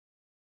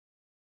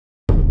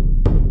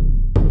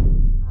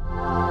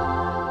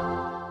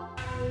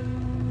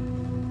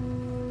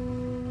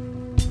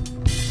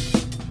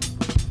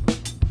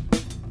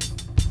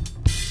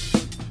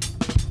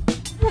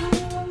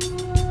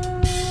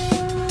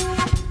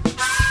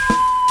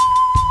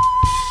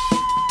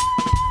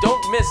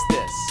missed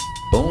this.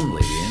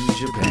 Only in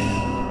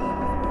Japan.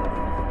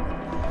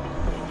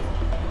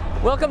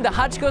 Welcome to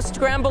Hachiko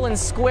Scramble and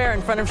Square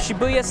in front of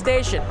Shibuya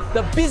Station,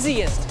 the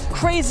busiest,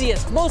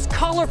 craziest, most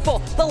colorful,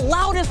 the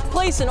loudest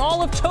place in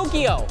all of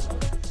Tokyo.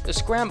 The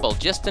Scramble,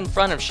 just in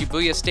front of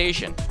Shibuya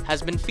Station,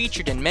 has been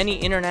featured in many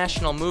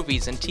international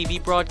movies and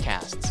TV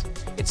broadcasts.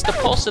 It's the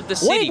pulse of the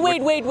city.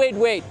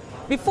 Wait.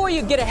 Before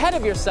you get ahead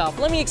of yourself,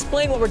 let me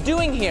explain what we're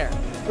doing here.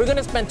 We're going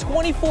to spend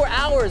 24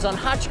 hours on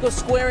Hachiko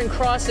Square and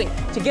Crossing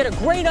to get a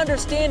great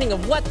understanding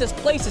of what this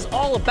place is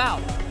all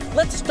about.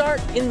 Let's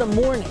start in the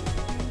morning.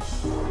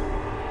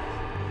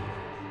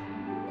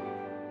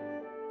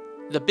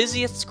 The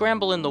busiest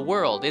scramble in the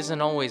world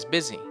isn't always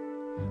busy.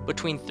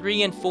 Between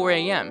 3 and 4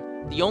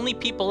 a.m., the only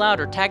people out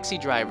are taxi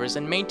drivers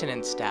and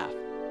maintenance staff.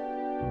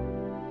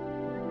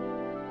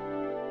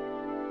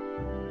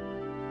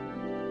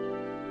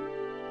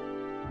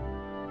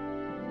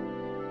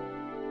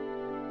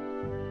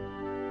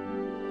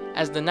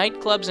 As the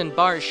nightclubs and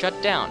bars shut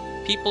down,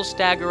 people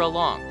stagger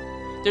along.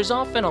 There's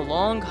often a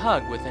long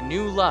hug with a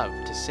new love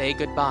to say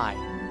goodbye.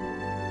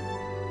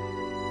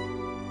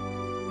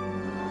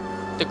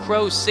 The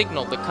crows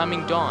signal the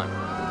coming dawn.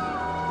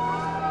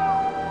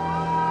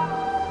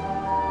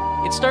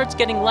 It starts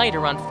getting light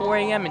around 4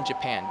 a.m. in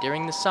Japan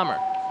during the summer.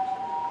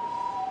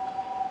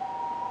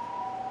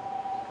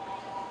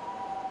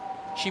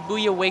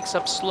 Shibuya wakes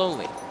up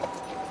slowly.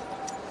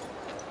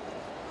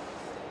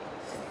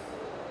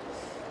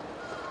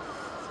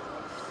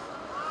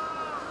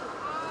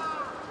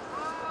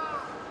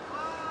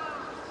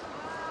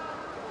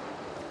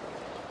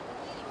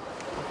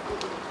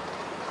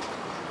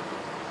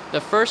 The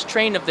first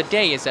train of the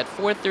day is at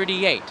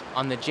 4:38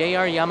 on the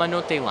JR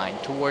Yamanote line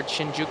toward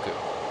Shinjuku.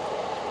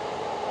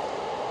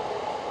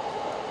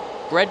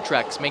 Bread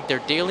trucks make their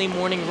daily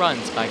morning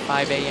runs by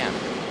 5 a.m.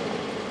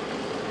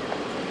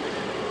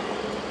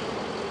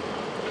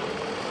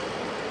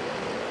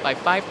 By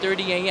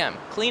 5:30 a.m.,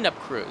 cleanup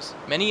crews,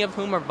 many of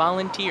whom are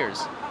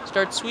volunteers,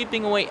 start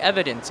sweeping away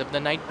evidence of the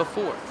night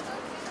before.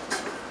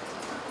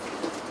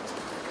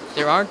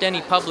 There aren't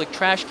any public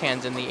trash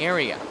cans in the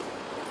area.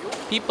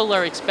 People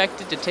are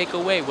expected to take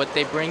away what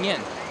they bring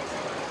in.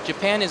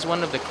 Japan is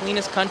one of the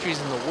cleanest countries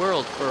in the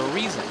world for a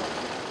reason.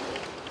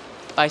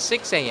 By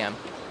 6 a.m.,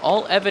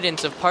 all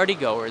evidence of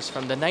partygoers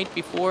from the night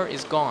before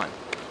is gone.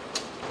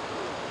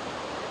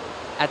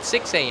 At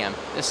 6 a.m.,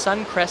 the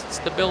sun crests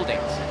the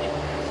buildings.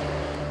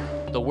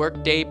 The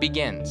workday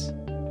begins.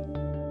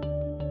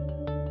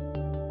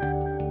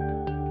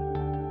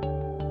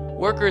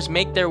 Workers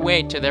make their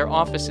way to their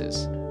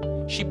offices.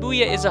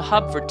 Shibuya is a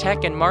hub for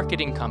tech and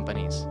marketing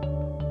companies.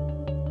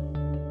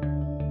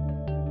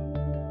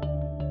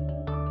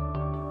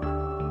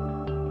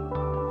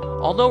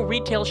 Although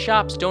retail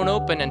shops don't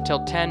open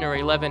until 10 or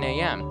 11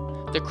 a.m.,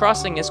 the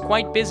crossing is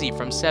quite busy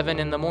from 7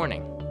 in the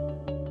morning.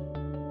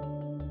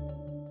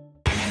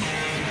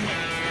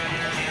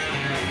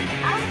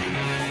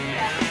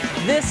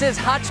 This is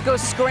Hachiko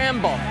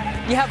Scramble.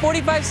 You have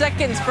 45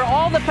 seconds for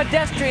all the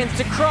pedestrians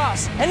to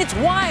cross, and it's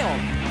wild.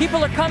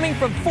 People are coming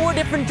from 4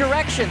 different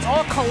directions,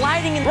 all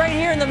colliding right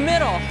here in the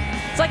middle.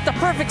 It's like the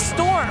perfect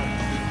storm.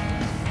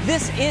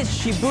 This is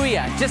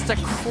Shibuya, just a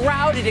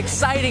crowded,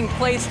 exciting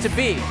place to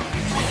be.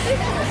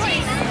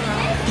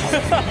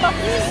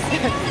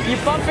 You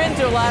bump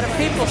into a lot of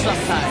people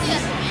sometimes.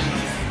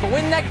 But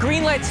when that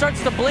green light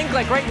starts to blink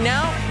like right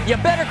now, you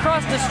better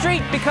cross the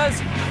street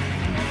because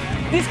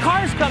these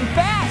cars come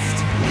fast.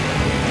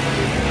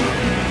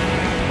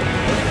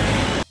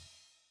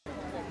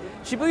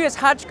 Shibuya's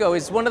Hachiko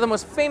is one of the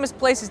most famous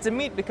places to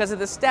meet because of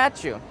the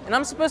statue. And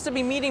I'm supposed to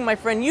be meeting my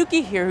friend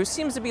Yuki here, who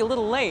seems to be a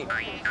little late.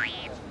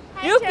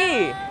 Hi,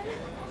 Yuki! John.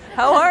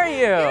 How are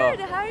you?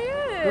 Good, how are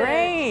you?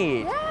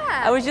 Great! Yeah.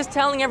 I was just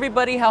telling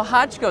everybody how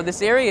Hachiko,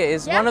 this area,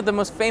 is one of the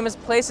most famous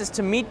places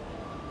to meet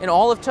in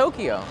all of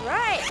Tokyo.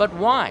 Right. But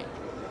why?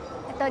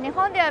 日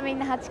本ではみん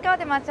なハチ公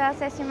で待ち合わ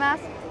せしま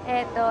す。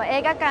映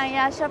画館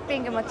やショッピ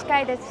ングも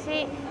近いです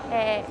し、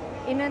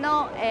犬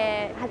の、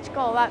ハチ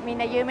公はみん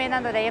な有名な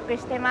のでよく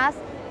知ってます。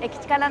駅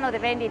近なので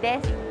便利で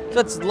す。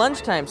So it's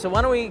lunchtime, so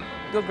why don't we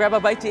go grab a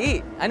bite to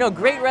eat? I know a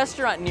great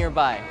restaurant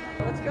nearby.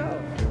 Let's go.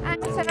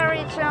 I'm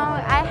sorry,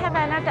 John. I have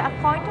another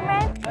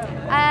appointment.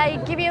 I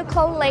give you a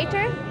call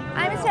later.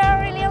 I'm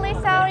sorry, really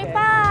sorry.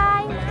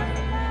 Bye.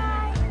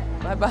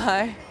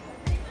 Bye-bye.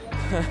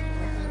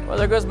 Well,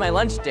 there goes my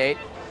lunch date.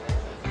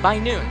 By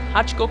noon,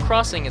 Hachiko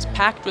Crossing is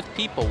packed with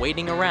people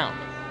waiting around.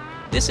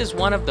 This is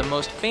one of the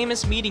most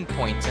famous meeting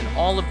points in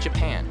all of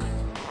Japan.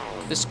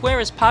 The square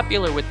is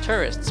popular with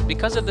tourists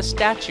because of the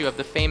statue of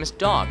the famous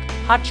dog,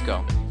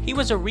 Hachiko. He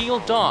was a real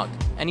dog,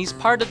 and he's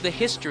part of the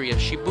history of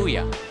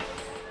Shibuya.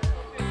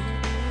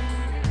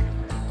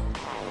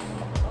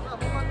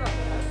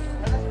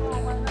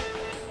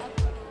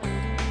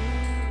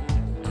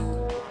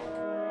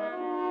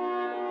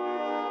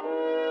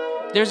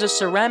 There's a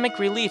ceramic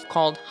relief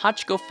called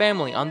Hachiko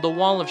Family on the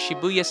wall of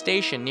Shibuya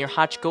Station near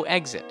Hachiko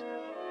Exit.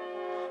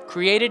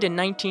 Created in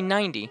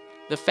 1990,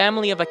 the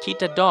family of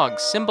Akita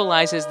dogs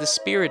symbolizes the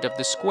spirit of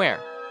the square.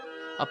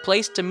 a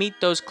place to meet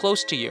those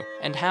close to you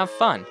and have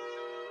fun.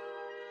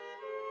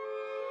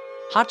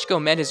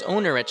 Hachiko met his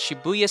owner at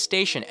Shibuya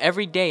Station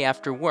every day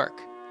after work.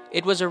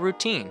 It was a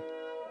routine.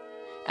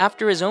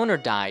 After his owner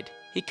died,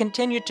 he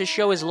continued to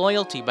show his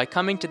loyalty by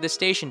coming to the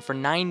station for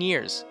 9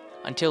 years,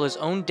 until his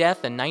own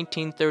death in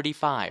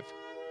 1935.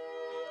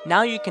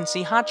 Now you can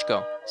see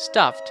Hachiko,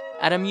 stuffed,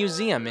 at a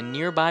museum in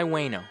nearby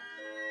Ueno.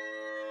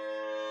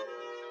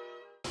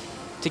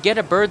 To get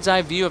a bird's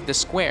eye view of the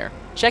square,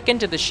 check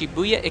into the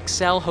Shibuya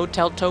Excel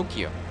Hotel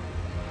Tokyo.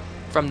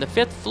 From the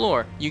 5th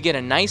floor, you get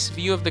a nice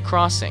view of the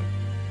crossing.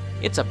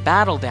 It's a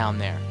battle down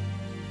there.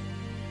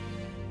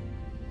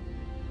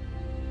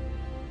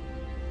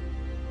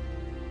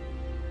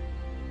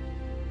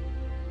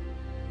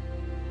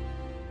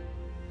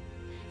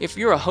 If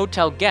you're a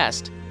hotel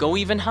guest, go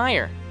even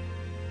higher.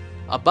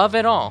 Above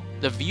it all,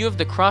 the view of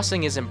the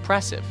crossing is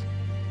impressive.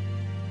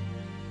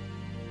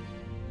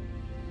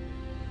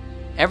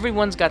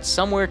 Everyone's got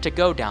somewhere to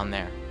go down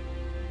there.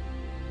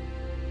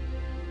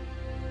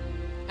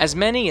 As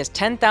many as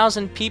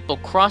 10,000 people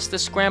cross the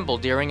scramble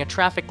during a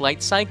traffic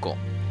light cycle,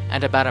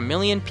 and about 1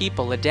 million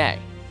people a day.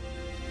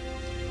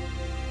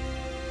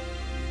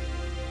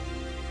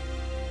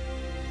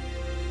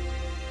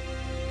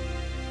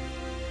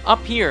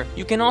 Up here,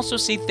 you can also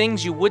see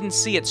things you wouldn't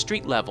see at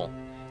street level,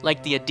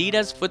 like the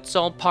Adidas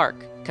Futsal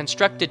Park,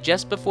 constructed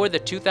just before the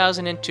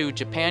 2002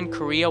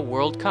 Japan-Korea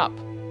World Cup.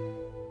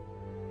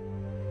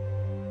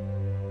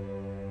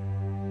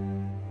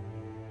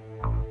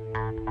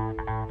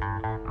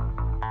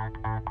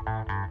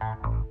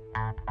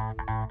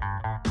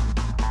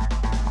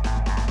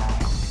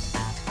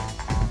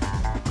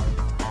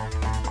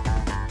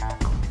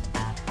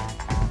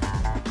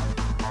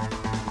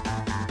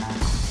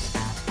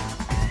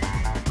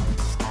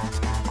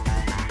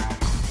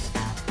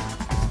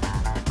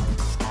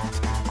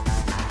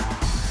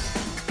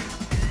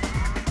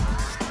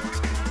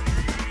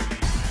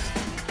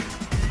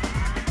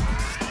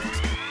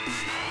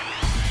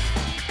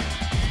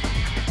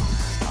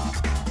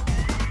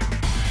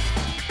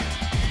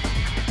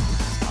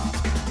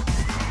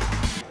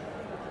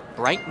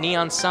 Bright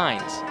neon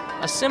signs,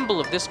 a symbol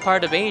of this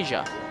part of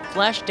Asia,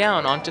 flash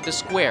down onto the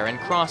square and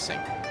crossing.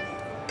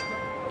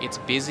 It's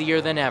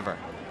busier than ever.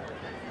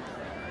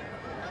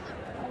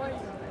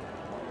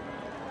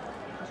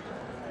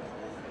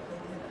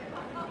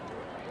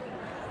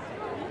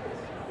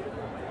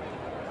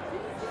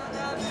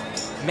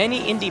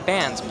 Many indie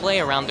bands play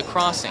around the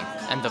crossing,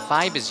 and the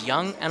vibe is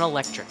young and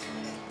electric.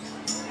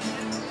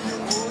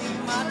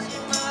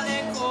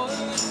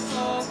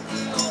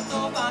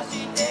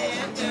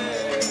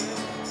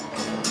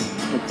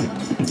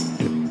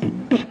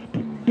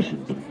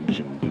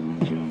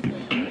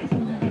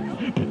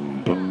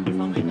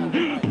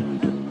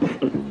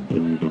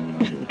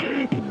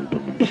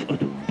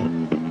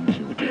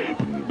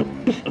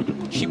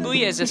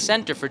 Shibuya is a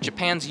center for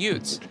Japan's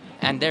youths,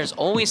 and there's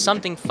always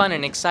something fun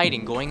and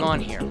exciting going on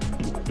here.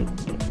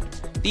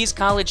 These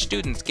college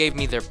students gave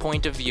me their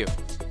point of view.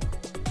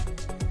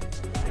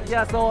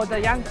 Yeah, so the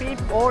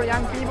all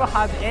young people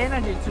have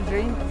energy to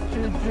drink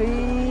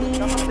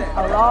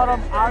a lot of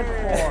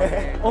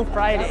alcohol on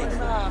Fridays.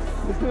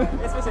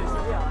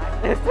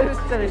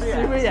 Especially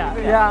Shibuya.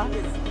 Yeah.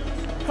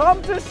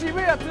 Come to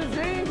Shibuya to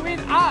drink with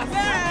us.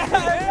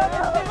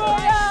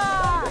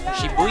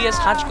 Shibuya's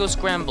Hachiko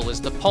Scramble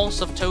is the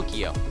pulse of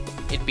Tokyo.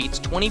 It beats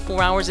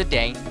 24 hours a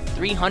day,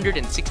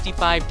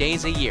 365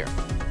 days a year.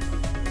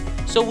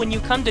 So when you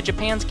come to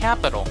Japan's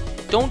capital,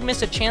 don't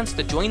miss a chance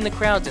to join the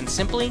crowds and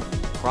simply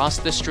cross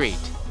the street.